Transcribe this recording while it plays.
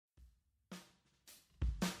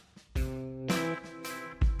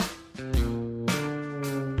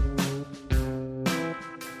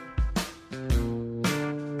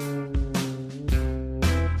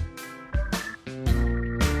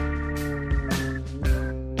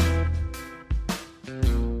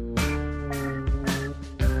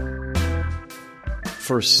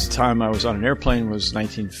first time I was on an airplane was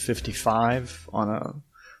 1955 on a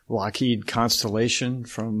Lockheed Constellation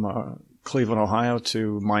from Cleveland, Ohio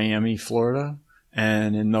to Miami, Florida.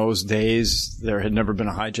 And in those days, there had never been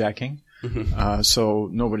a hijacking. So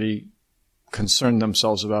nobody concerned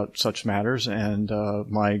themselves about such matters. And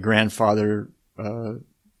my grandfather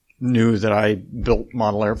knew that I built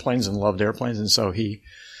model airplanes and loved airplanes. And so he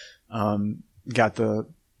got the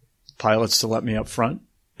pilots to let me up front.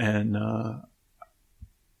 And,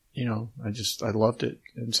 I loved it.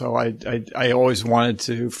 And so I always wanted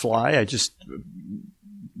to fly.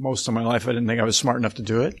 Most of my life, I didn't think I was smart enough to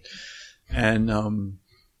do it. And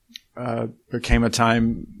there came a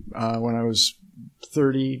time when I was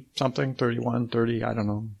 30-something, 31, 30, I don't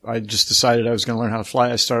know. I just decided I was going to learn how to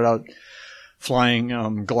fly. I started out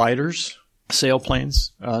flying gliders,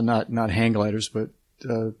 sailplanes, not hang gliders, but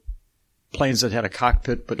planes that had a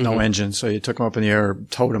cockpit but no engine. So you took them up in the air,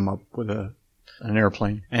 towed them up with an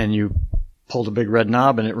airplane, and you pulled a big red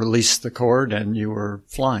knob and it released the cord and you were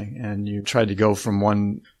flying. And you tried to go from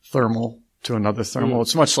one thermal to another thermal.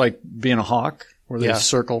 It's much like being a hawk where they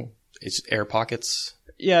circle. It's air pockets.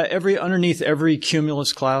 Yeah, underneath every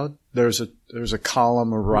cumulus cloud, there's a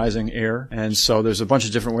column of rising air. And so there's a bunch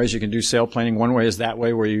of different ways you can do sailplaning. One way is that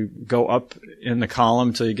way where you go up in the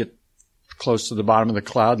column till you get close to the bottom of the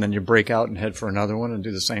cloud and then you break out and head for another one and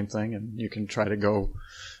do the same thing. And you can try to go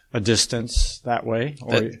a distance that way.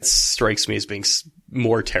 That strikes me as being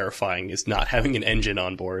more terrifying, is not having an engine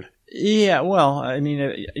on board. Yeah, well, I mean,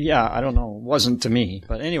 I don't know. It wasn't to me.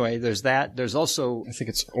 But anyway, there's that. There's also, I think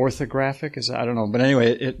it's orthographic. I don't know. But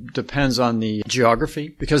anyway, it depends on the geography.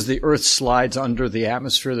 Because the Earth slides under the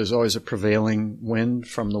atmosphere, there's always a prevailing wind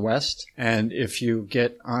from the west. And if you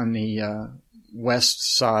get on the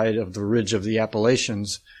west side of the ridge of the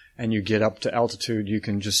Appalachians and you get up to altitude, you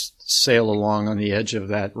can just sail along on the edge of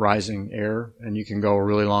that rising air, and you can go a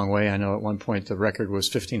really long way. I know at one point the record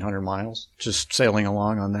was 1,500 miles, just sailing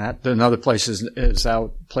along on that. Another place is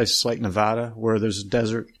out places like Nevada, where there's a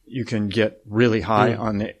desert. You can get really high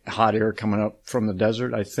on the hot air coming up from the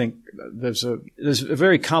desert. I think there's a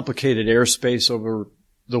very complicated airspace over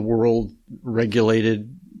the world,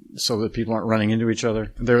 regulated so that people aren't running into each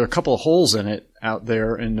other. There are a couple of holes in it out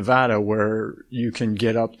there in Nevada where you can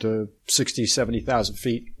get up to 60, 70,000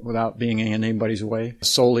 feet without being in anybody's way.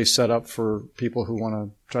 Solely set up for people who want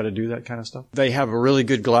to try to do that kind of stuff. They have a really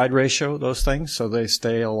good glide ratio, those things, so they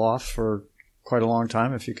stay aloft for quite a long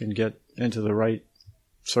time if you can get into the right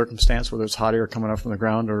circumstance, whether it's hot air coming up from the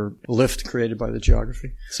ground or lift created by the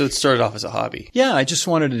geography. So it started off as a hobby. Yeah, I just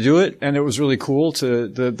wanted to do it, and it was really cool.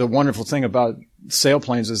 The wonderful thing about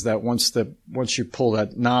sailplanes is that once you pull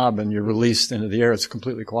that knob and you're released into the air, it's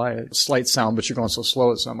completely quiet. Slight sound, but you're going so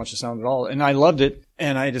slow it's not much of sound at all. And I loved it,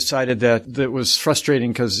 and I decided that it was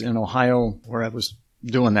frustrating because in Ohio, where I was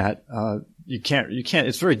doing that, you can't,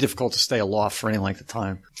 it's very difficult to stay aloft for any length of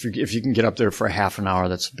time. If you can get up there for a half an hour,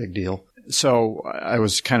 that's a big deal. So I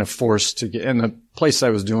was kind of forced to get, and the place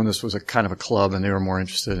I was doing this was a kind of a club, and they were more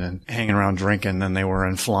interested in hanging around drinking than they were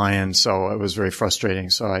in flying. So it was very frustrating.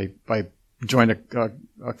 So I joined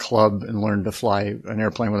a club and learned to fly an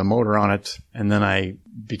airplane with a motor on it. And then I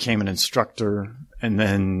became an instructor. And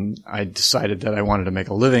then I decided that I wanted to make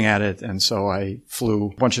a living at it. And so I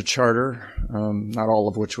flew a bunch of charter, not all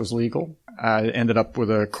of which was legal. I ended up with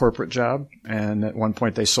a corporate job, and at one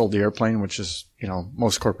point they sold the airplane, which is,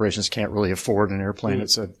 most corporations can't really afford an airplane.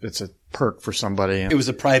 It's a perk for somebody. It was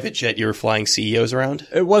a private jet you were flying CEOs around?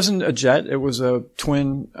 It wasn't a jet. It was a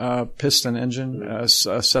twin piston engine, a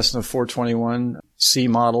Cessna 421 C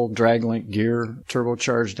model, drag-link gear,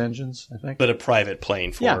 turbocharged engines, I think. But a private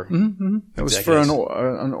plane for... Yeah. It was for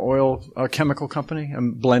an oil chemical company, a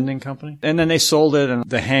blending company. And then they sold it, and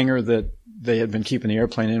the hangar that they had been keeping the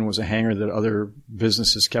airplane in was a hangar that other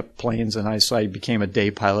businesses kept planes, and so I became a day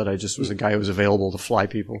pilot. I just was a guy who was available to fly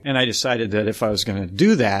people. And I decided that if I was going to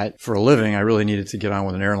do that for a living, I really needed to get on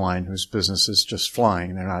with an airline whose business is just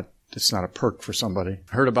flying. It's not a perk for somebody.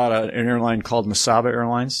 I heard about an airline called Mesaba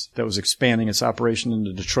Airlines that was expanding its operation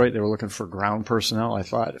into Detroit. They were looking for ground personnel. I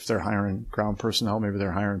thought if they're hiring ground personnel, maybe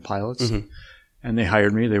they're hiring pilots. And they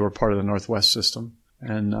hired me. They were part of the Northwest system.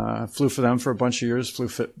 And flew for them for a bunch of years, flew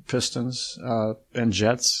pistons and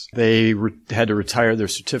jets. They had to retire their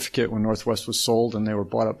certificate when Northwest was sold, and they were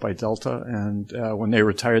bought up by Delta. And when they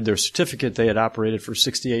retired their certificate, they had operated for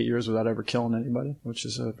 68 years without ever killing anybody, which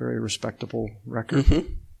is a very respectable record.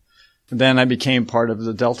 Then I became part of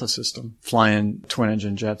the Delta system, flying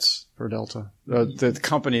twin-engine jets for Delta. The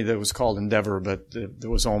company that was called Endeavor, but it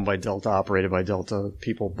was owned by Delta, operated by Delta.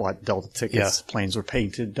 People bought Delta tickets. Yeah. Planes were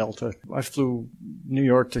painted Delta. I flew New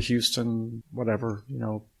York to Houston, whatever,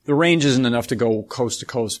 the range isn't enough to go coast to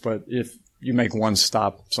coast, but if you make one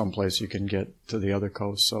stop someplace, you can get to the other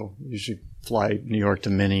coast. So you usually fly New York to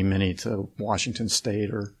Minnie to Washington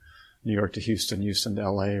State, or New York to Houston, Houston to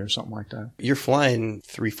LA, or something like that. You're flying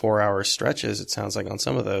 3-4 hour stretches, it sounds like, on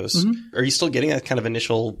some of those. Mm-hmm. Are you still getting that kind of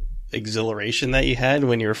initial exhilaration that you had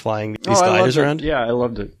when you were flying these gliders around? Yeah, I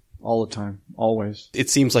loved it all the time, always. It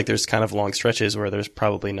seems like there's kind of long stretches where there's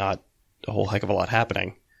probably not a whole heck of a lot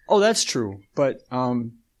happening. Oh, that's true. But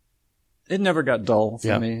it never got dull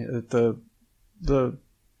for me. The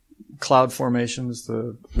cloud formations,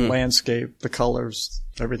 the landscape, the colors,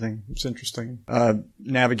 everything. It's interesting.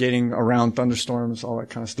 Navigating around thunderstorms, all that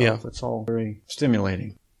kind of stuff. It's all very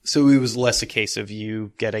stimulating. So it was less a case of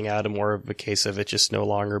you getting out and more of a case of it just no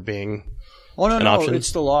longer being an option?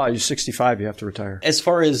 It's the law. You're 65, you have to retire. As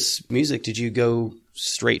far as music, did you go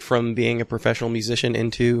straight from being a professional musician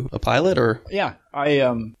into a pilot, or? Yeah.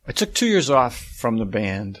 I took 2 years off from the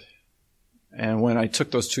band. And when I took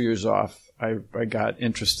those 2 years off, I got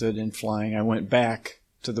interested in flying. I went back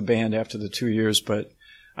to the band after the 2 years, but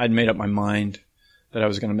I'd made up my mind that I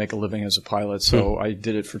was going to make a living as a pilot. So I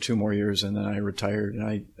did it for 2 more years, and then I retired.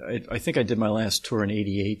 And I think I did my last tour in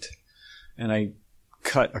 88, and I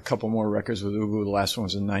cut a couple more records with Ubu. The last one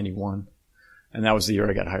was in 91. And that was the year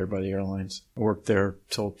I got hired by the airlines. I worked there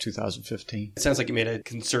till 2015. It sounds like you made a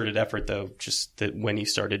concerted effort, though, just that when you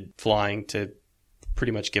started flying to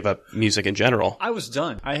pretty much give up music in general. I was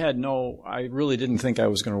done. I really didn't think I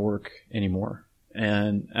was going to work anymore.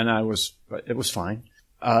 And it was fine.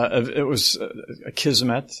 It was a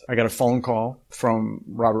kismet. I got a phone call from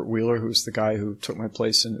Robert Wheeler, who's the guy who took my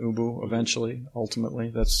place in Ubu eventually,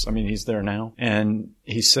 ultimately. He's there now. And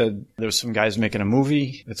he said, there's some guys making a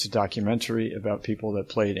movie. It's a documentary about people that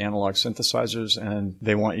played analog synthesizers, and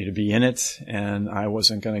they want you to be in it. And I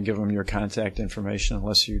wasn't going to give them your contact information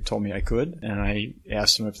unless you told me I could. And I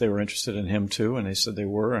asked them if they were interested in him too, and they said they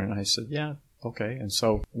were. And I said, yeah. Okay. And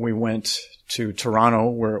so we went to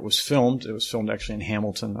Toronto where it was filmed. It was filmed actually in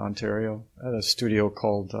Hamilton, Ontario, at a studio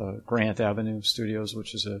called Grant Avenue Studios,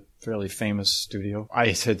 which is a fairly famous studio. I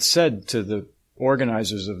had said to the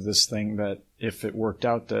organizers of this thing that if it worked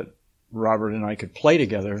out that Robert and I could play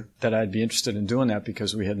together, that I'd be interested in doing that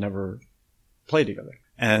because we had never played together.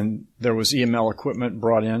 And there was EML equipment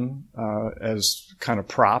brought in as kind of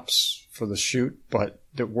props for the shoot, but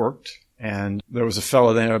it worked. And there was a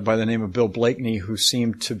fellow there by the name of Bill Blakeney who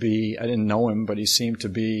seemed to be, I didn't know him, but he seemed to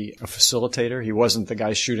be a facilitator. He wasn't the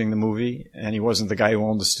guy shooting the movie, and he wasn't the guy who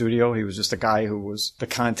owned the studio. He was just a guy who was the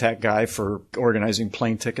contact guy for organizing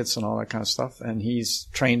plane tickets and all that kind of stuff. And he's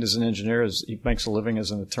trained as an engineer. He makes a living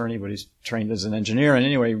as an attorney, but he's trained as an engineer. And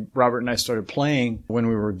anyway, Robert and I started playing. When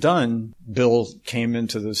we were done, Bill came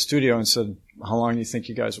into the studio and said, how long do you think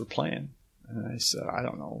you guys were playing? And I said, I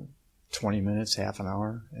don't know. 20 minutes, half an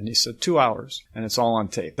hour. And he said 2 hours, and it's all on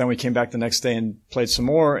tape. Then we came back the next day and played some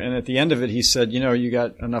more. And at the end of it, he said, you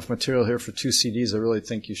got enough material here for 2 CDs. I really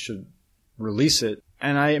think you should release it.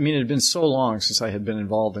 And it had been so long since I had been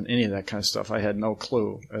involved in any of that kind of stuff. I had no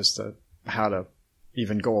clue as to how to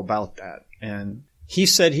even go about that. And he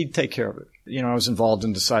said he'd take care of it. I was involved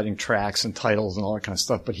in deciding tracks and titles and all that kind of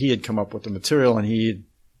stuff, but he had come up with the material and he had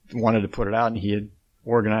wanted to put it out and he had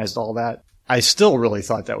organized all that. I still really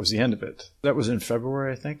thought that was the end of it. That was in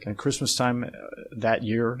February, I think. At Christmas time that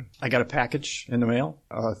year, I got a package in the mail,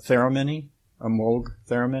 a Theremin, a Moog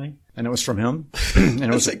Theremin, and it was from him.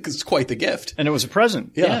 And it's quite the gift. And it was a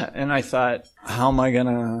present. Yeah. And I thought, how am I going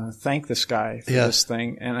to thank this guy for this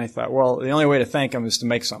thing? And I thought, well, the only way to thank him is to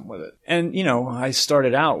make something with it. And, I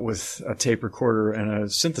started out with a tape recorder and a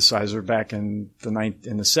synthesizer back in the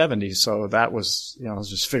 70s. So that was, I was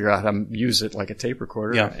just figuring out how to use it like a tape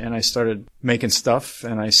recorder. Yeah. And I started making stuff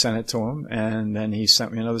and I sent it to him. And then he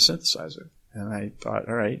sent me another synthesizer. And I thought,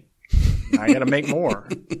 all right, I got to make more.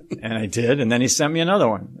 And I did. And then he sent me another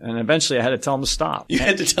one. And eventually I had to tell him to stop. You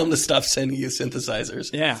had to tell him to stop sending you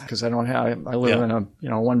synthesizers. Yeah. Because I live in a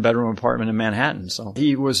 1-bedroom apartment in Manhattan. So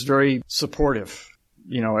he was very supportive.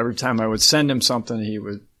 Every time I would send him something, he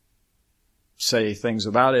would say things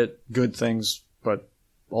about it, good things, but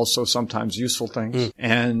also sometimes useful things.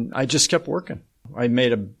 And I just kept working. I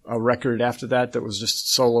made a record after that was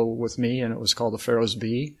just solo with me, and it was called The Pharaoh's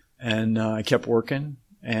Bee. And I kept working.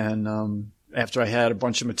 And after I had a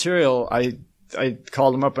bunch of material, I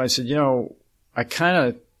called him up and I said, I kind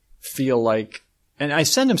of feel like, and I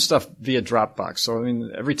send him stuff via Dropbox. So,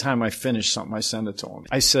 every time I finish something, I send it to him.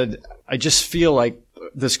 I said, I just feel like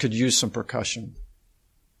this could use some percussion.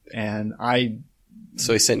 And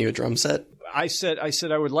So he sent you a drum set? I said I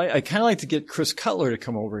kind of like to get Chris Cutler to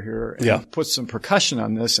come over here and put some percussion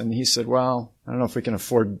on this. And he said, well, I don't know if we can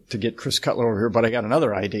afford to get Chris Cutler over here, but I got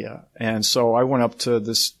another idea. And so I went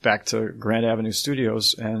back to Grand Avenue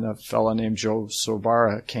Studios, and a fella named Joe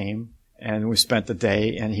Sobara came, and we spent the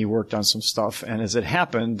day, and he worked on some stuff. And as it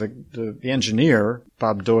happened, the engineer,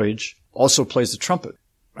 Bob Deutsch, also plays the trumpet.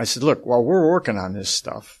 I said, look, while we're working on this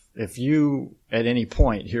stuff, if you at any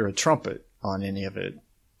point hear a trumpet on any of it,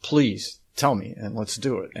 please tell me and let's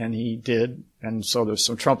do it. And he did. And so there's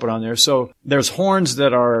some trumpet on there. So there's horns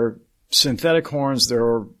that are synthetic horns. There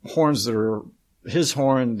are horns that are his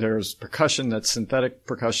horn. There's percussion that's synthetic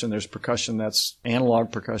percussion. There's percussion that's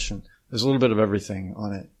analog percussion. There's a little bit of everything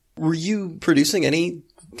on it. Were you producing any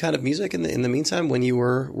kind of music in the meantime when you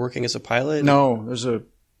were working as a pilot? No, there's a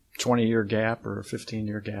 20-year gap or a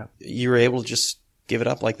 15-year gap. You were able to just give it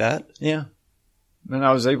up like that? Yeah. And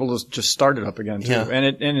I was able to just start it up again too. Yeah.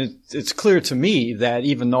 And it's clear to me that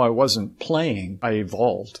even though I wasn't playing, I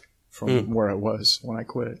evolved from where I was when I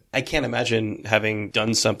quit. I can't imagine having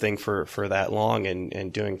done something for that long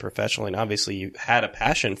and doing professionally. And obviously you had a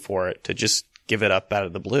passion for it to just give it up out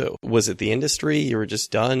of the blue. Was it the industry? You were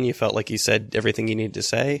just done? You felt like you said everything you needed to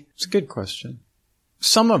say? It's a good question.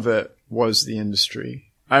 Some of it was the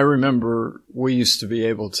industry. I remember we used to be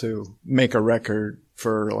able to make a record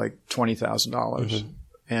for like $20,000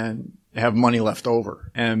 and have money left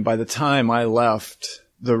over. And by the time I left,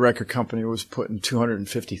 the record company was putting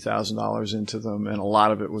 $250,000 into them, and a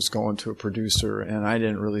lot of it was going to a producer. And I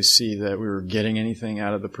didn't really see that we were getting anything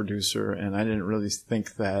out of the producer, and I didn't really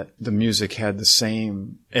think that the music had the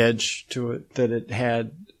same edge to it that it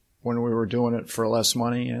had when we were doing it for less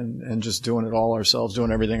money and just doing it all ourselves,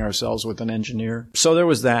 doing everything ourselves with an engineer. So there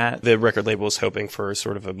was that. The record label was hoping for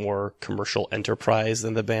sort of a more commercial enterprise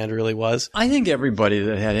than the band really was. I think everybody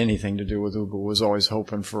that had anything to do with Ubu was always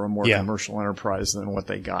hoping for a more commercial enterprise than what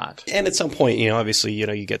they got. And at some point, obviously,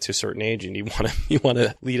 you get to a certain age and you want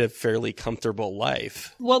to lead a fairly comfortable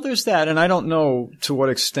life. Well, there's that, and I don't know to what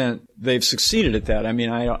extent they've succeeded at that. I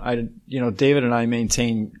mean, I David and I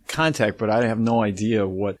maintain contact, but I have no idea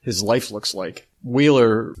what his life looks like.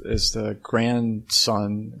 Wheeler is the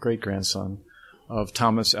great-grandson of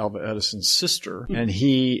Thomas Alva Edison's sister, and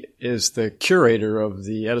he is the curator of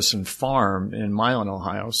the Edison farm in Milan,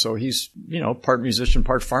 Ohio. So he's, part musician,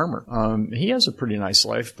 part farmer. He has a pretty nice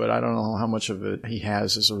life, but I don't know how much of it he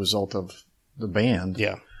has as a result of the band.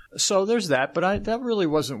 Yeah. So there's that, but that really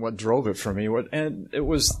wasn't what drove it for me. And it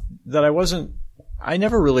was that I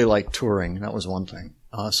never really liked touring. That was one thing.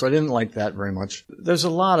 So I didn't like that very much. There's a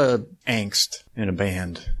lot of angst in a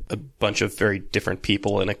band. A bunch of very different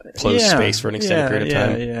people in a closed space for an extended period of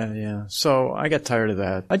time. Yeah. So I got tired of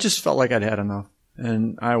that. I just felt like I'd had enough,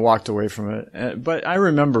 and I walked away from it. But I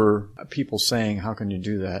remember people saying, how can you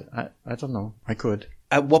do that? I don't know. I could.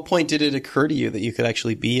 At what point did it occur to you that you could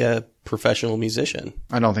actually be a professional musician?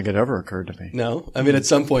 I don't think it ever occurred to me. No? I mean, at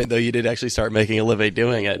some point, though, you did actually start making a living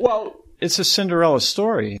doing it. Well, it's a Cinderella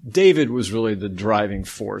story. David was really the driving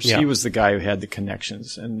force. Yeah. He was the guy who had the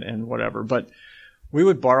connections and whatever. But we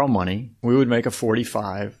would borrow money. We would make a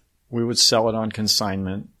 45. We would sell it on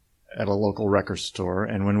consignment at a local record store.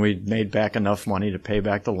 And when we made back enough money to pay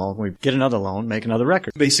back the loan, we'd get another loan, make another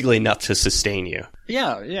record. Basically enough to sustain you.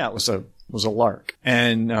 Yeah. It was a lark.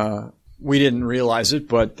 And we didn't realize it,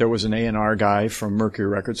 but there was an A&R guy from Mercury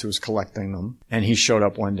Records who was collecting them. And he showed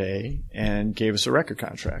up one day and gave us a record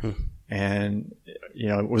contract. And,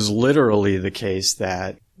 it was literally the case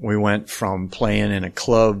that we went from playing in a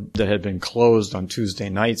club that had been closed on Tuesday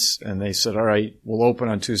nights, and they said, all right, we'll open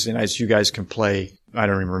on Tuesday nights. You guys can play. I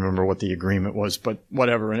don't even remember what the agreement was, but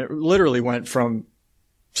whatever. And it literally went from,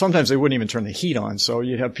 sometimes they wouldn't even turn the heat on. So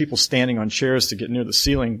you'd have people standing on chairs to get near the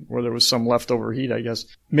ceiling where there was some leftover heat, I guess.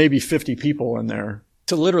 Maybe 50 people in there,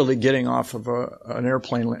 to literally getting off of an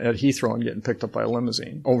airplane at Heathrow and getting picked up by a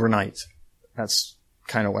limousine overnight. That's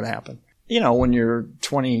kind of what happened. When you're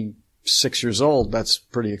 26 years old, that's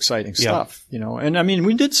pretty exciting stuff, And I mean,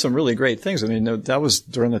 we did some really great things. I mean, that was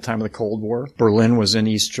during the time of the Cold War. Berlin was in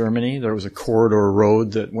East Germany. There was a corridor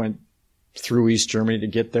road that went through East Germany to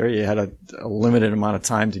get there. You had a limited amount of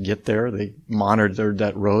time to get there. They monitored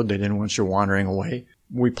that road. They didn't want you wandering away.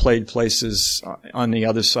 We played places on the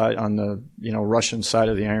other side, on the, Russian side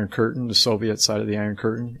of the Iron Curtain, the Soviet side of the Iron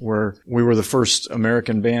Curtain, where we were the first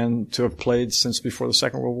American band to have played since before the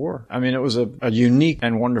Second World War. I mean, it was a unique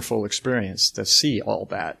and wonderful experience to see all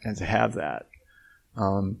that and to have that.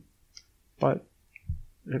 But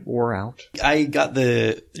it wore out. I got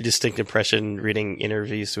the distinct impression reading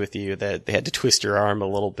interviews with you that they had to twist your arm a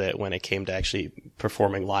little bit when it came to actually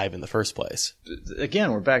performing live in the first place.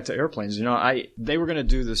 Again, we're back to airplanes. They were going to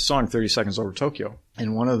do this song 30 Seconds Over Tokyo.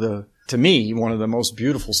 And to me, one of the most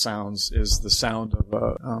beautiful sounds is the sound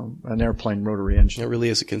of an airplane rotary engine. It really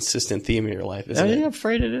is a consistent theme in your life, isn't it? I'm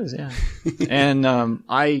afraid it is, yeah. And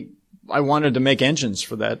I wanted to make engines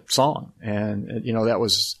for that song. And, that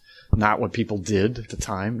was not what people did at the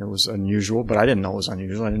time. It was unusual, but I didn't know it was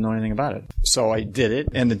unusual. I didn't know anything about it. So I did it.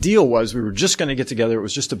 And the deal was we were just going to get together. It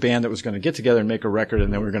was just a band that was going to get together and make a record,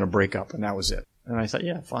 and then we were going to break up, and that was it. And I thought,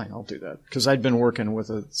 yeah, fine, I'll do that. Because I'd been working with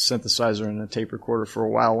a synthesizer and a tape recorder for a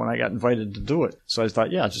while when I got invited to do it. So I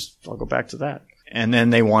thought, yeah, I'll go back to that. And then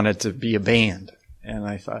they wanted to be a band. And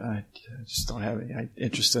I thought, I just don't have any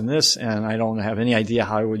interest in this, and I don't have any idea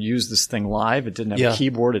how I would use this thing live. It didn't have a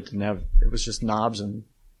keyboard. It was just knobs and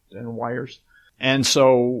wires. And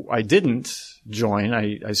so I didn't join.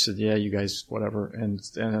 I said, yeah, you guys, whatever. And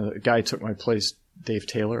a guy took my place, Dave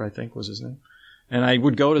Taylor, I think was his name. And I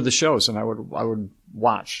would go to the shows and I would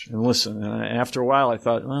watch and listen. And after a while I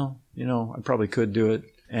thought, well, I probably could do it.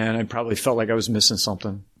 And I probably felt like I was missing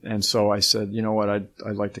something. And so I said, you know what, I'd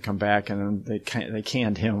like to come back. And then they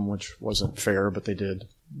canned him, which wasn't fair, but they did.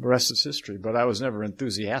 The rest is history, but I was never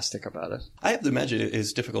enthusiastic about it. I have to imagine it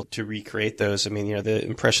is difficult to recreate those. I mean, the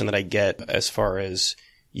impression that I get as far as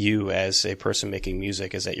you as a person making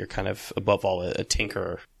music is that you're kind of above all a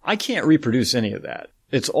tinkerer. I can't reproduce any of that.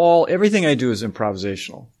 Everything I do is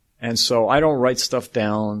improvisational. And so I don't write stuff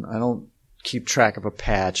down. I don't keep track of a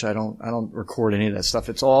patch. I don't record any of that stuff.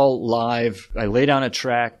 It's all live. I lay down a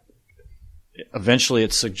track. Eventually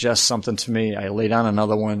it suggests something to me. I lay down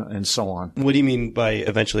another one and so on. What do you mean by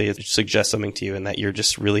eventually it suggests something to you, and that you're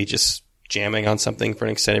just really just jamming on something for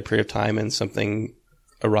an extended period of time and something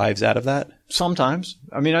arrives out of that? Sometimes.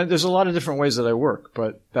 I mean, there's a lot of different ways that I work,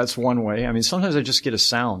 but that's one way. I mean, sometimes I just get a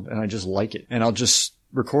sound and I just like it and I'll just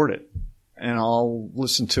record it and I'll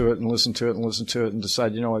listen to it and listen to it and listen to it and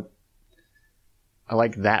decide, you know what, I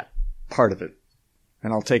like that part of it.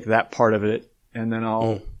 And I'll take that part of it and then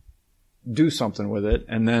I'll do something with it,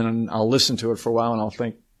 and then I'll listen to it for a while and I'll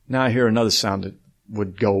think, now I hear another sound that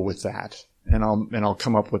would go with that. And I'll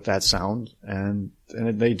come up with that sound, and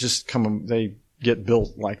they get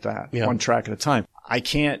built like that, one track at a time. I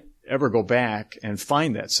can't ever go back and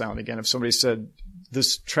find that sound again. If somebody said,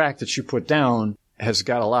 this track that you put down has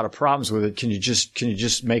got a lot of problems with it, can you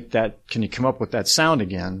just make that, can you come up with that sound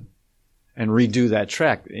again and redo that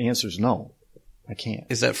track? The answer is no, I can't.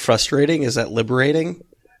 Is that frustrating? Is that liberating?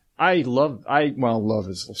 Love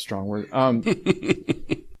is a strong word.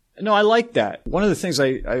 No, I like that. One of the things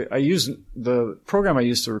I use, the program I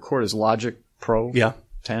use to record is Logic Pro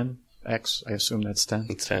 10X. I assume that's 10.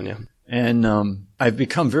 It's 10, yeah. And I've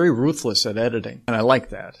become very ruthless at editing, and I like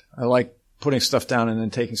that. I like putting stuff down and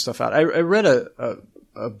then taking stuff out. I read a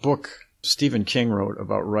book Stephen King wrote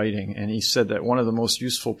about writing, and he said that one of the most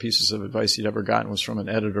useful pieces of advice he'd ever gotten was from an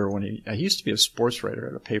editor when he used to be a sports writer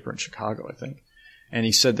at a paper in Chicago, I think. And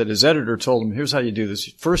he said that his editor told him, here's how you do this.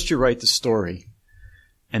 First you write the story,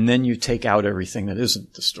 and then you take out everything that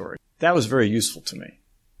isn't the story. That was very useful to me.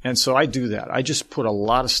 And so I do that. I just put a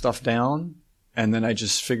lot of stuff down, and then I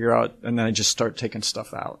just figure out, and then I just start taking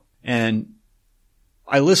stuff out. And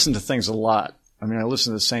I listen to things a lot. I mean, I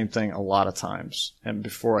listen to the same thing a lot of times, and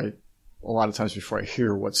before I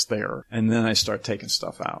hear what's there. And then I start taking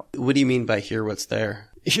stuff out. What do you mean by hear what's there?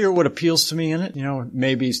 Hear what appeals to me in it.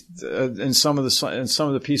 Maybe in some of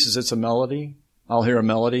the pieces it's a melody. I'll hear a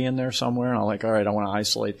melody in there somewhere, and I'm like, all right, I want to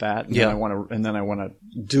isolate that, and then I want to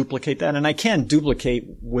duplicate that, and I can duplicate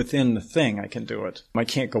within the thing. I can do it. I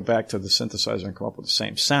can't go back to the synthesizer and come up with the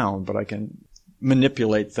same sound, but I can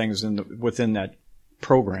manipulate things within that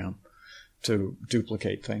program to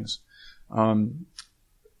duplicate things.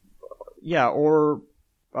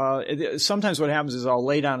 Sometimes what happens is I'll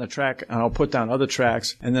lay down a track and I'll put down other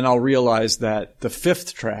tracks, and then I'll realize that the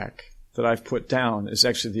fifth track that I've put down is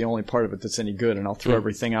actually the only part of it that's any good, and I'll throw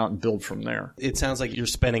everything out and build from there. It sounds like you're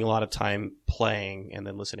spending a lot of time playing and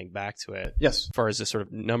then listening back to it. Yes. As far as the sort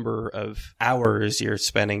of number of hours you're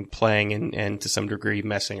spending playing and to some degree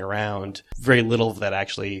messing around, very little of that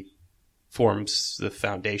actually forms the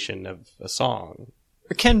foundation of a song.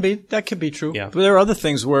 It can be. That could be true. Yeah. But there are other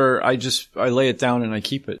things where I lay it down and I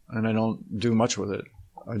keep it, and I don't do much with it.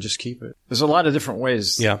 I just keep it. There's a lot of different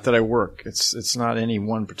ways that I work. It's not any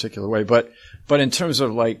one particular way. But in terms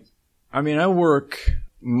of I work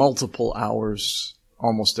multiple hours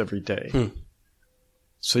almost every day.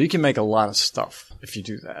 So you can make a lot of stuff if you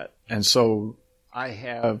do that. And so I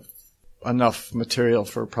have enough material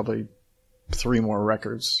for probably 3 more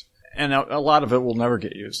records. And a lot of it will never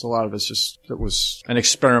get used. A lot of it was an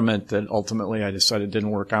experiment that ultimately I decided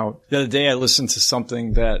didn't work out. The other day I listened to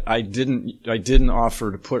something that I didn't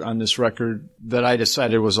offer to put on this record that I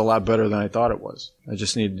decided was a lot better than I thought it was. I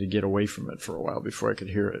just needed to get away from it for a while before I could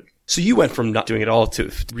hear it. So you went from not doing it all to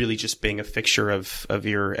really just being a fixture of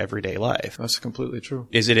your everyday life. That's completely true.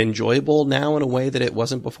 Is it enjoyable now in a way that it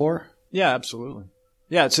wasn't before? Yeah, absolutely.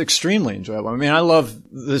 Yeah, it's extremely enjoyable. I mean, I love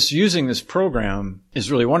this. Using this program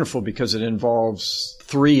is really wonderful because it involves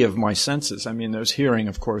 3 of my senses. I mean, there's hearing,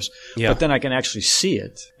 of course, but then I can actually see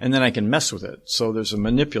it, and then I can mess with it. So there's a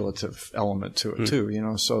manipulative element to it too, you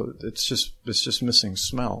know. So it's just missing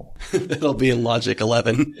smell. It'll be in Logic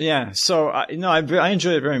 11. Yeah. So I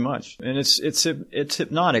enjoy it very much, and it's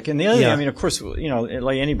hypnotic. And the other thing, I mean, of course, you know,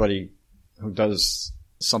 like anybody who does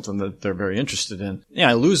something that they're very interested in. Yeah,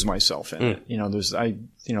 I lose myself in it. You know,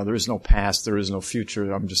 there is no past, there is no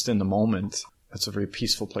future. I'm just in the moment. That's a very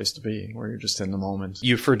peaceful place to be, where you're just in the moment.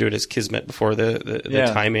 You referred to it as kismet before, the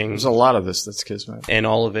timing. There's a lot of this that's kismet. And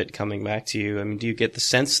all of it coming back to you. I mean, do you get the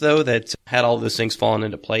sense, though, that had all those things fallen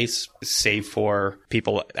into place, save for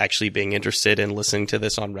people actually being interested in listening to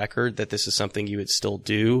this on record, that this is something you would still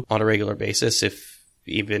do on a regular basis,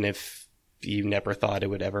 even if you never thought it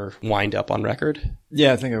would ever wind up on record?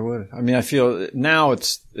 Yeah, I think I would. I mean, I feel now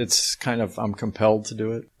it's kind of, I'm compelled to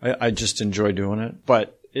do it. I just enjoy doing it.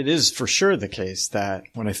 But it is for sure the case that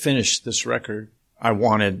when I finished this record, I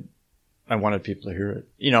wanted people to hear it.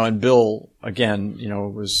 You know, and Bill, again, you know,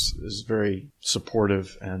 was very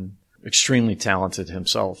supportive and extremely talented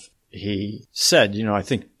himself. He said, you know, I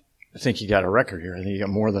think you got a record here. I think you got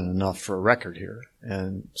more than enough for a record here.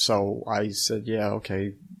 And so I said, yeah,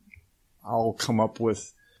 okay. I'll come up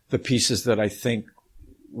with the pieces that I think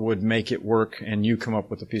would make it work, and you come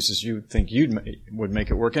up with the pieces you think would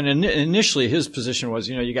make it work. And initially his position was,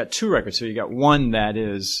 you know, you got 2 records here. You got one that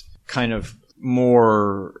is kind of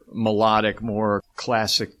more melodic, more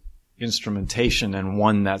classic instrumentation, and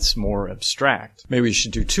one that's more abstract. Maybe you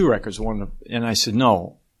should do 2 records. And I said,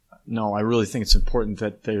 no, I really think it's important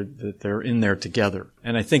that they're in there together.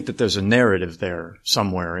 And I think that there's a narrative there,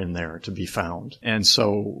 somewhere in there to be found. And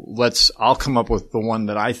so I'll come up with the one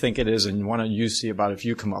that I think it is, and why don't you see about if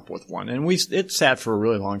you come up with one. And it sat for a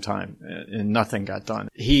really long time, and nothing got done.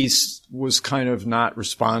 He was kind of not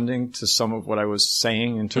responding to some of what I was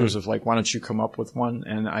saying in terms of like, why don't you come up with one?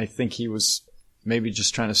 And I think he was maybe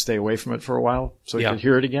just trying to stay away from it for a while so he could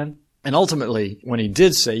hear it again. And ultimately, when he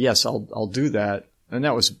did say, yes, I'll do that, and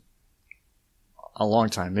that was a long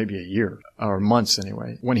time, maybe a year or months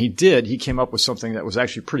anyway. When he did, he came up with something that was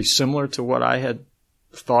actually pretty similar to what I had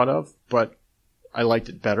thought of, but I liked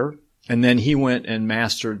it better. And then he went and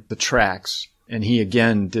mastered the tracks, and he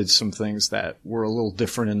again did some things that were a little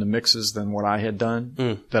different in the mixes than what I had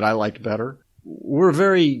done that I liked better. We're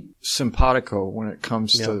very simpatico when it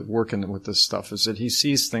comes to working with this stuff, is that he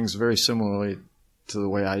sees things very similarly to the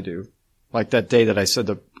way I do. Like that day that I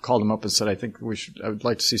called him up and said, I would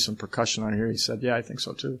like to see some percussion on here. He said, yeah, I think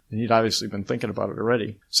so too. And he'd obviously been thinking about it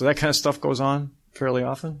already. So that kind of stuff goes on fairly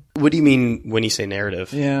often. What do you mean when you say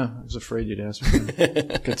narrative? Yeah, I was afraid you'd ask me.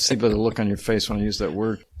 I could see by the look on your face when I use that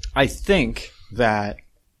word. I think that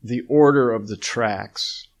the order of the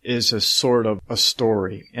tracks is a sort of a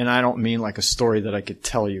story. And I don't mean like a story that I could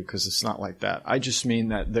tell you, because it's not like that. I just mean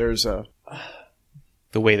that there's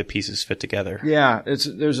the way the pieces fit together. Yeah,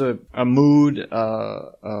 there's a mood,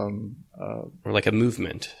 or like a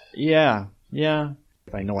movement. Yeah.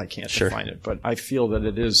 I know I can't define it, but I feel that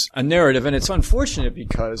it is a narrative, and it's unfortunate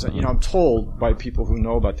because, you know, I'm told by people who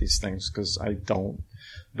know about these things, because I don't,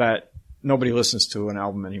 that nobody listens to an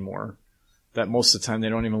album anymore. That most of the time they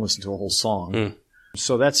don't even listen to a whole song.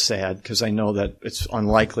 So that's sad, because I know that it's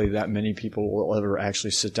unlikely that many people will ever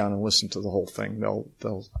actually sit down and listen to the whole thing.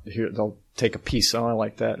 They'll take a piece. Oh, I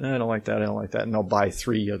like that. No, I don't like that. I don't like that. And they'll buy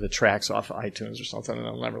 3 of the tracks off of iTunes or something, and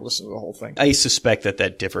they'll never listen to the whole thing. I suspect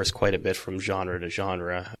that differs quite a bit from genre to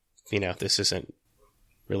genre. You know, this isn't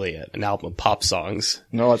really an album of pop songs.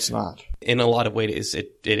 No, it's not. In a lot of ways,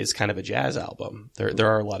 it is kind of a jazz album. There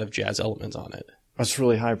are a lot of jazz elements on it. That's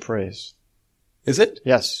really high praise. Is it?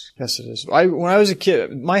 Yes, it is. When I was a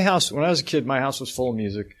kid, my house was full of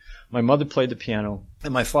music. My mother played the piano,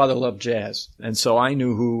 and my father loved jazz. And so I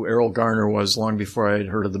knew who Errol Garner was long before I had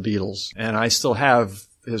heard of the Beatles. And I still have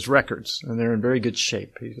his records, and they're in very good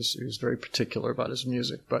shape. He was very particular about his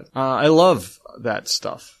music. But I love that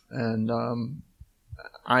stuff. And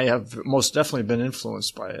I have most definitely been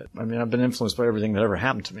influenced by it. I mean, I've been influenced by everything that ever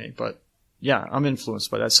happened to me, but yeah, I'm influenced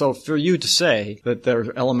by that. So for you to say that there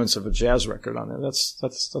are elements of a jazz record on there, that's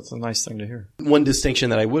a nice thing to hear. One distinction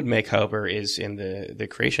that I would make, however, is in the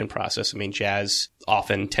creation process. I mean, jazz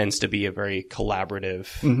often tends to be a very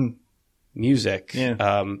collaborative music.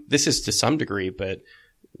 Yeah. This is to some degree, but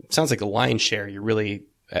it sounds like a lion's share. You're really,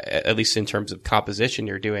 at least in terms of composition,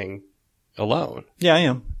 you're doing alone. Yeah, I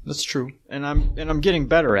am. That's true. And I'm getting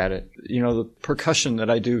better at it. You know, the percussion that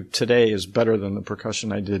I do today is better than the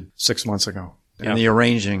percussion I did 6 months ago. And the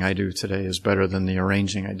arranging I do today is better than the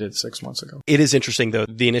arranging I did 6 months ago. It is interesting, though.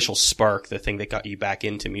 The initial spark, the thing that got you back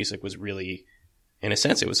into music was really, in a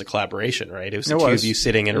sense, it was a collaboration, right? It was the two of you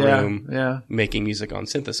sitting in a room making music on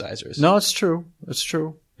synthesizers. No, it's true. It's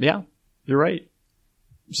true. Yeah, you're right.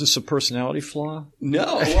 Is this a personality flaw? No,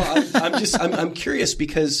 well, I'm curious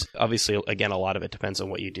because obviously, again, a lot of it depends on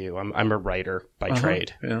what you do. I'm a writer by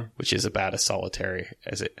trade, which is about as solitary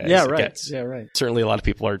as it gets. Yeah, right. Certainly a lot of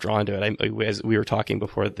people are drawn to it. As we were talking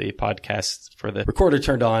before the podcast, for the recorder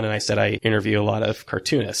turned on, and I said I interview a lot of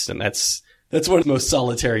cartoonists, and that's one of the most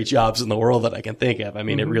solitary jobs in the world that I can think of. I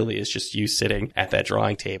mean, it really is just you sitting at that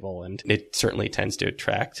drawing table, and it certainly tends to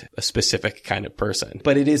attract a specific kind of person.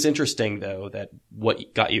 But it is interesting, though, that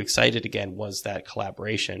what got you excited again was that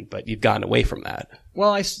collaboration, but you've gotten away from that.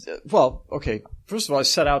 Well, okay. First of all, I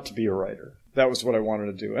set out to be a writer. That was what I wanted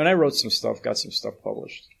to do. And I wrote some stuff, got some stuff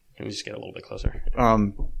published. Let me just get a little bit closer.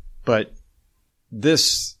 But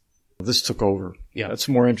this took over. Yeah. It's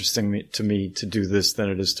more interesting to me to do this than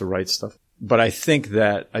it is to write stuff. But I think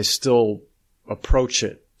that I still approach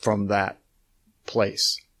it from that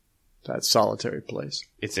place, that solitary place.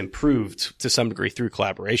 It's improved to some degree through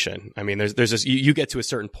collaboration. I mean, there's this, you get to a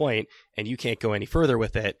certain point and you can't go any further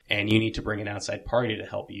with it, and you need to bring an outside party to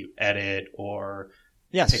help you edit or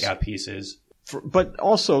pick out pieces. But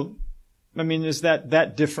also, I mean, is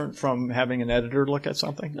that different from having an editor look at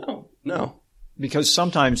something? No. Because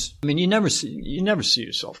sometimes, I mean, you never see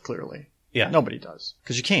yourself clearly. Yeah. Nobody does.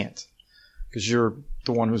 Because you can't. Because you're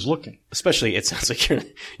the one who's looking. Especially, it sounds like you're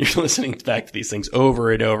listening back to these things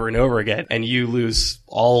over and over and over again, and you lose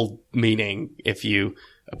all meaning if you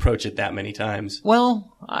approach it that many times.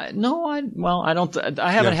 Well, I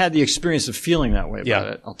haven't had the experience of feeling that way about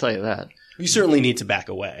it. I'll tell you that. You certainly need to back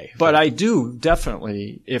away. But I do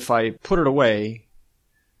definitely, if I put it away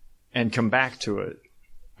and come back to it,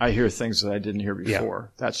 I hear things that I didn't hear before.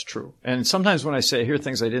 Yeah. That's true. And sometimes when I say I hear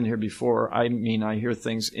things I didn't hear before, I mean I hear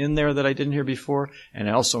things in there that I didn't hear before, and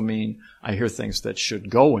I also mean I hear things that should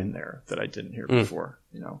go in there that I didn't hear before,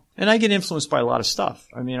 you know. And I get influenced by a lot of stuff.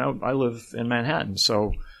 I mean, I live in Manhattan,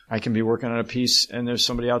 so I can be working on a piece and there's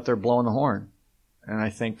somebody out there blowing the horn. And I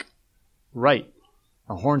think, right,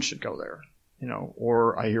 a horn should go there, you know.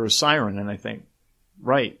 Or I hear a siren and I think,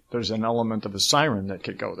 right, there's an element of a siren that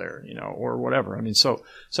could go there, you know, or whatever. I mean, so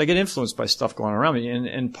I get influenced by stuff going around me.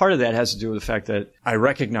 And part of that has to do with the fact that I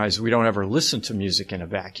recognize we don't ever listen to music in a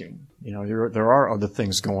vacuum. You know, there are other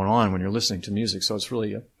things going on when you're listening to music. So it's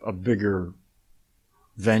really a bigger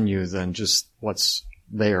venue than just what's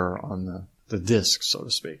there on the disc, so to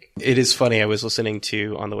speak. It is funny. I was listening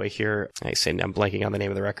to, on the way here, I'm blanking on the name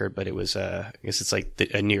of the record, but it was, I guess it's like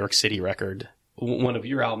a New York City record. One of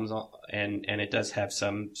your albums, and it does have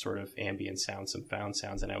some sort of ambient sound, some found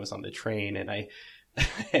sounds. And I was on the train, and I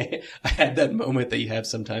had that moment that you have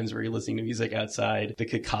sometimes where you're listening to music outside, the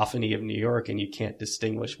cacophony of New York, and you can't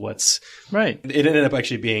distinguish what's right. It ended up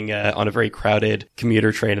actually being on a very crowded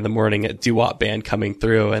commuter train in the morning, a doo-wop band coming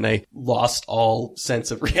through, and I lost all sense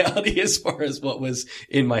of reality as far as what was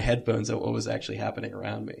in my headphones and what was actually happening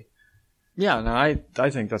around me. Yeah, no, I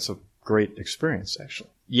think that's a great experience, actually.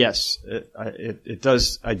 Yes, it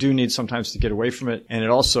does. I do need sometimes to get away from it. And it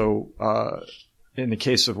also, in the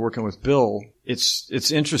case of working with Bill,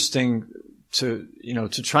 it's interesting to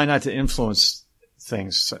try not to influence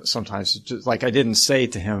things sometimes. Just like I didn't say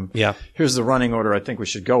to him, here's the running order I think we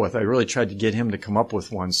should go with. I really tried to get him to come up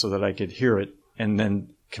with one so that I could hear it and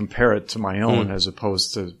then compare it to my own as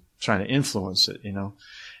opposed to trying to influence it, you know.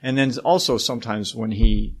 And then also sometimes when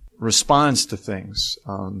he responds to things,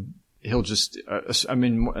 he'll just,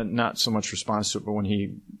 not so much response to it, but when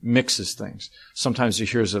he mixes things, sometimes he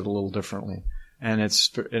hears it a little differently. And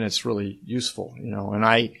it's really useful, you know. And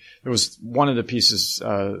there was one of the pieces,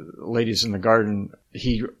 Ladies in the Garden,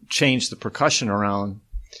 he changed the percussion around.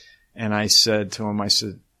 And I said to him,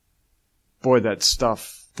 boy, that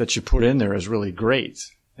stuff that you put in there is really great.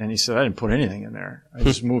 And he said, I didn't put anything in there. I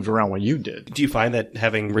just moved around what you did. Do you find that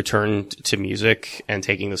having returned to music and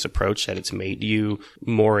taking this approach, that it's made you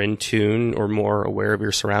more in tune or more aware of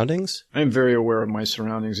your surroundings? I'm very aware of my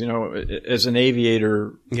surroundings. You know, as an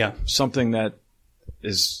aviator, something that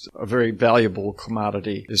is a very valuable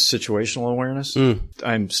commodity is situational awareness.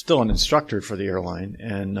 I'm still an instructor for the airline,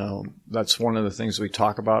 and that's one of the things we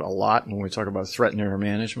talk about a lot when we talk about threat and error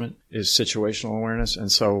management is situational awareness.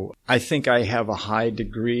 And so I think I have a high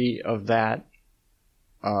degree of that.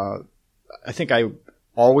 I think I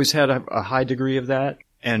always had a high degree of that,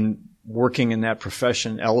 and working in that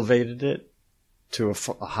profession elevated it to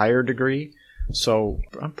a higher degree. So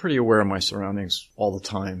I'm pretty aware of my surroundings all the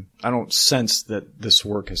time. I don't sense that this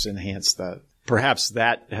work has enhanced that. Perhaps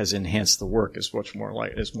that has enhanced the work is more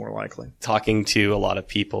likely. Talking to a lot of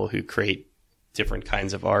people who create different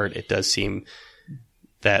kinds of art, it does seem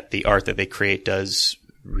that the art that they create does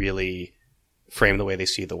really frame the way they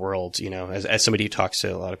see the world. You know, as somebody who talks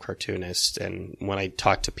to a lot of cartoonists, and when I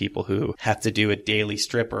talk to people who have to do a daily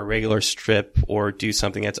strip or a regular strip or do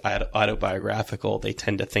something that's autobiographical, they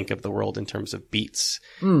tend to think of the world in terms of beats,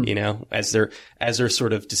 you know, as they're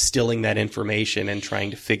sort of distilling that information and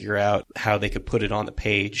trying to figure out how they could put it on the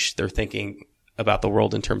page. They're thinking about the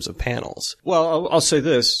world in terms of panels. Well, I'll say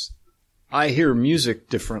this. I hear music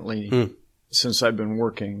differently since I've been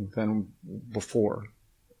working than before.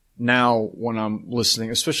 Now, when I'm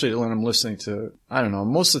listening, especially when I'm listening to, I don't know,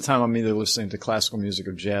 most of the time I'm either listening to classical music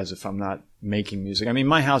or jazz if I'm not making music. I mean,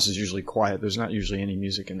 my house is usually quiet. There's not usually any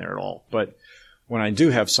music in there at all. But when I do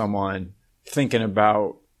have someone thinking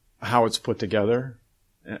about how it's put together,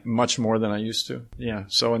 much more than I used to. Yeah.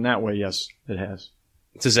 So in that way, yes, it has.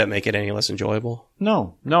 Does that make it any less enjoyable?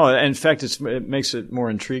 No. In fact, it makes it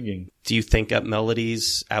more intriguing. Do you think up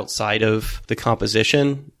melodies outside of the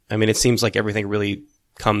composition? I mean, it seems like everything really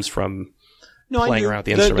comes from playing around with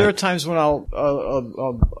the instrument. There are times when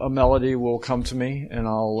a melody will come to me and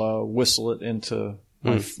I'll whistle it into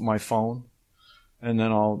my phone, and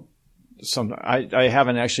then I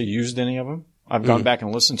haven't actually used any of them. I've gone back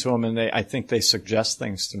and listened to them, and I think they suggest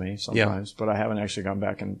things to me sometimes, but I haven't actually gone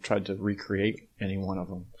back and tried to recreate any one of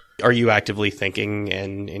them. Are you actively thinking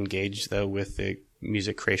and engaged though with the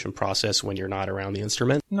music creation process when you're not around the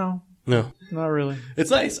instrument? No, not really. It's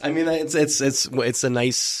nice. I mean, it's a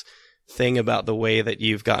nice thing about the way that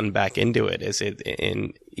you've gotten back into it.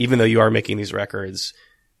 And even though you are making these records,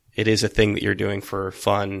 it is a thing that you're doing for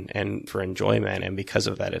fun and for enjoyment. And because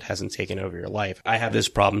of that, it hasn't taken over your life. I have this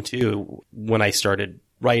problem too. When I started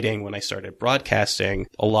writing, when I started broadcasting,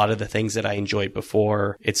 a lot of the things that I enjoyed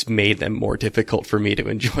before, it's made them more difficult for me to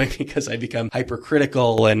enjoy because I become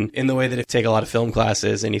hypercritical, and in the way that I take a lot of film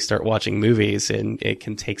classes and you start watching movies, and it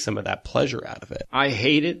can take some of that pleasure out of it. I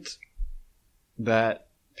hate it that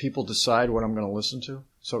people decide what I'm going to listen to.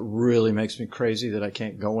 So it really makes me crazy that I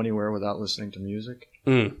can't go anywhere without listening to music.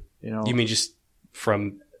 You know, you mean just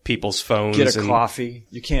from people's phones? Get a coffee.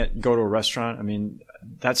 You can't go to a restaurant. I mean,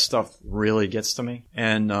 that stuff really gets to me.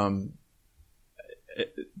 And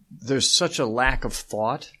there's such a lack of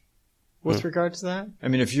thought with regard to that. I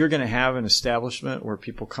mean, if you're going to have an establishment where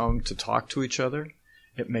people come to talk to each other,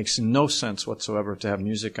 it makes no sense whatsoever to have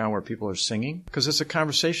music on where people are singing, because it's a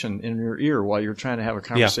conversation in your ear while you're trying to have a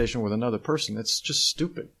conversation with another person. It's just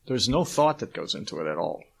stupid. There's no thought that goes into it at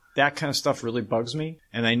all. That kind of stuff really bugs me.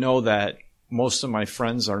 And I know that most of my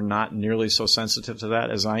friends are not nearly so sensitive to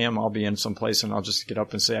that as I am. I'll be in some place and I'll just get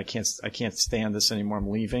up and say, I can't stand this anymore. I'm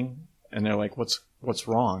leaving. And they're like, what's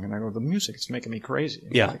wrong? And I go, the music, it's making me crazy.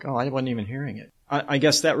 And like, oh, I wasn't even hearing it. I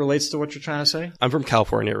guess that relates to what you're trying to say. I'm from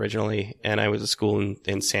California originally, and I was at school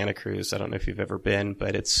in Santa Cruz. I don't know if you've ever been,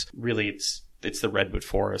 but it's the Redwood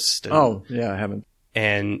Forest. And, I haven't.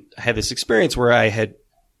 And I had this experience where I had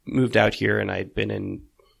moved out here and I'd been in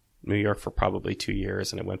New York for probably 2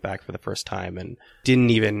 years, and I went back for the first time, and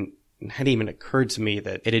hadn't even occurred to me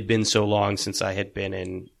that it had been so long since I had been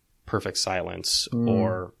in perfect silence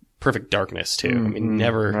or perfect darkness too. I mean,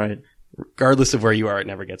 never, regardless of where you are, it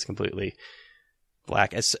never gets completely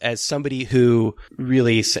black. As somebody who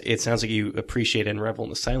really, it sounds like you appreciate and revel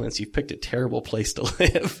in the silence, you've picked a terrible place to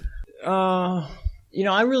live. You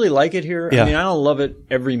know, I really like it here. I mean, I don't love it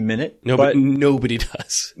every minute. No, but nobody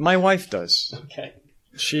does. My wife does. Okay.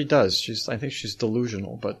 She does. I think she's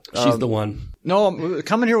delusional, but she's the one. No,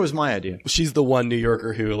 coming here was my idea. She's the one New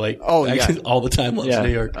Yorker who all the time loves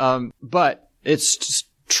New York. But it's just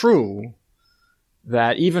true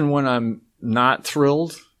that even when I'm not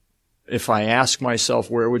thrilled, if I ask myself,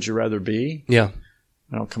 where would you rather be? Yeah.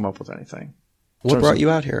 I don't come up with anything. What brought you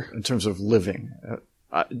out here? In terms of living.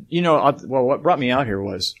 What brought me out here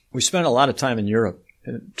was we spent a lot of time in Europe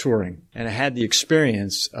touring, and I had the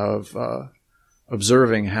experience of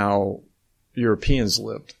observing how Europeans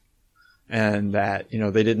lived, and that,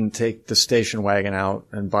 they didn't take the station wagon out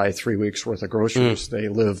and buy 3 weeks worth of groceries. They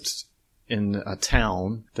lived in a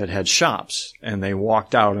town that had shops, and they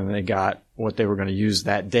walked out and they got what they were going to use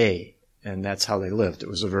that day. And that's how they lived. It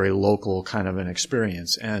was a very local kind of an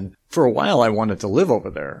experience. And for a while I wanted to live over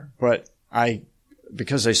there, but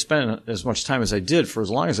because I spent as much time as I did for as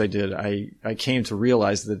long as I did, I came to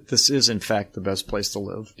realize that this is in fact the best place to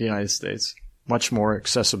live, the United States. Much more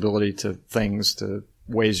accessibility to things, to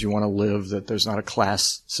ways you want to live, that there's not a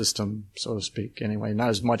class system, so to speak. Anyway, not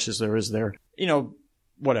as much as there is there.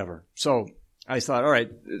 Whatever. So I thought, all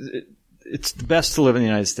right, it's the best to live in the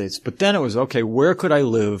United States. But then it was, okay, where could I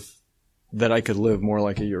live that I could live more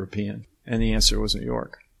like a European? And the answer was New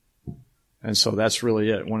York. And so that's really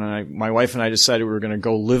it. When my wife and I decided we were going to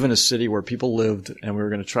go live in a city where people lived, and we were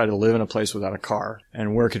going to try to live in a place without a car.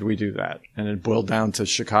 And where could we do that? And it boiled down to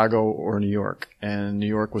Chicago or New York. And New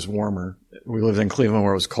York was warmer. We lived in Cleveland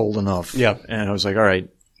where it was cold enough. Yeah. And I was like, all right,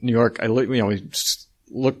 New York, we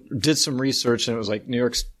did some research, and it was like New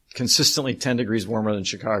York's consistently 10 degrees warmer than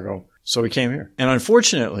Chicago. So we came here. And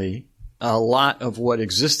unfortunately, a lot of what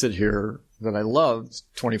existed here that I loved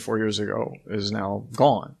 24 years ago is now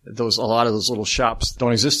gone. A lot of those little shops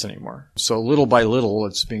don't exist anymore. So little by little,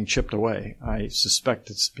 it's being chipped away. I suspect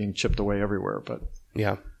it's being chipped away everywhere, but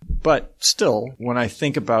yeah. But still, when I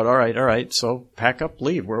think about, all right, so pack up,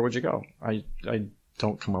 leave, where would you go? I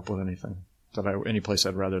don't come up with anything any place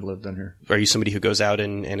I'd rather live than here. Are you somebody who goes out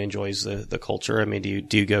and enjoys the culture? I mean,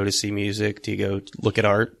 do you go to see music? Do you go look at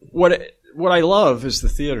art? What I love is the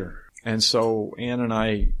theater. And so Ann and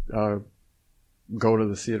I, go to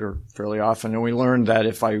the theater fairly often, and we learned that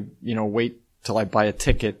if I, wait till I buy a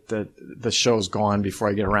ticket, that the show's gone before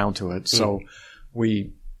I get around to it. So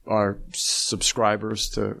we are subscribers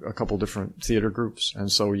to a couple different theater groups,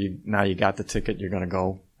 and so now you got the ticket, you're going to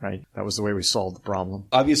go, right? That was the way we solved the problem.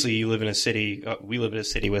 Obviously, you live in a city. We live in a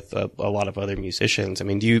city with a lot of other musicians. I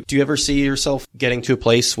mean, do you ever see yourself getting to a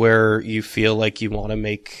place where you feel like you want to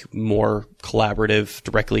make more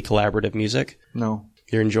directly collaborative music? No.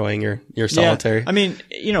 You're enjoying your solitary. Yeah. I mean,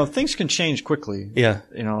 things can change quickly. Yeah.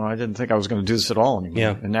 I didn't think I was going to do this at all anymore.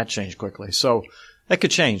 Yeah. And that changed quickly. So that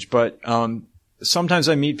could change. But sometimes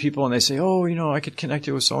I meet people and they say, oh, I could connect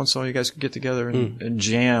you with so-and-so. You guys could get together and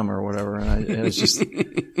jam or whatever. And it's just,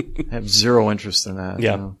 I have zero interest in that.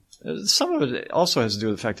 Yeah. Some of it also has to do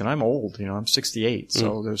with the fact that I'm old. I'm 68.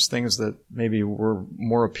 So there's things that maybe were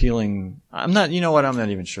more appealing. I'm not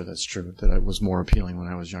even sure that's true, that I was more appealing when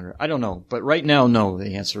I was younger. I don't know. But right now, no.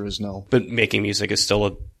 The answer is no. But making music is still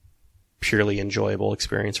a purely enjoyable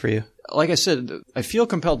experience for you? Like I said, I feel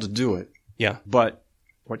compelled to do it. Yeah. But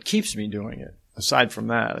what keeps me doing it, aside from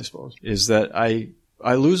that, I suppose, is that I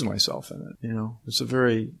lose myself in it. It's a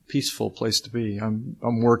very peaceful place to be.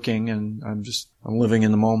 I'm working and I'm living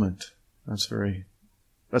in the moment. That's a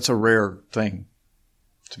rare thing,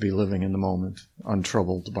 to be living in the moment,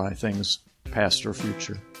 untroubled by things past or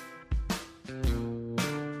future.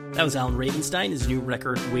 That was Alan Ravenstein. His new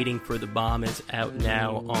record, Waiting for the Bomb, is out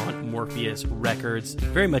now on Morpheus Records.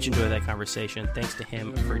 Very much enjoyed that conversation. Thanks to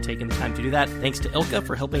him for taking the time to do that. Thanks to Ilka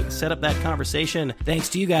for helping set up that conversation. Thanks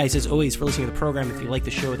to you guys, as always, for listening to the program. If you like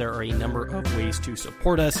the show, there are a number of ways to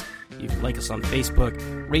support us. You can like us on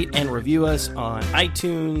Facebook, rate and review us on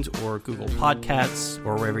iTunes or Google Podcasts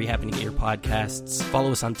or wherever you happen to get your podcasts.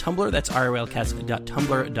 Follow us on Tumblr. That's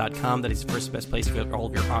ROLcast.tumblr.com. That is the first best place to get all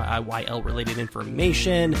of your RIYL-related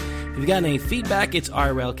information. If you've got any feedback, it's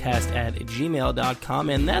RILcast@gmail.com.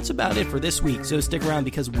 And that's about it for this week. So stick around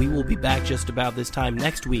because we will be back just about this time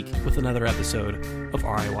next week with another episode of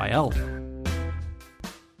RIYL.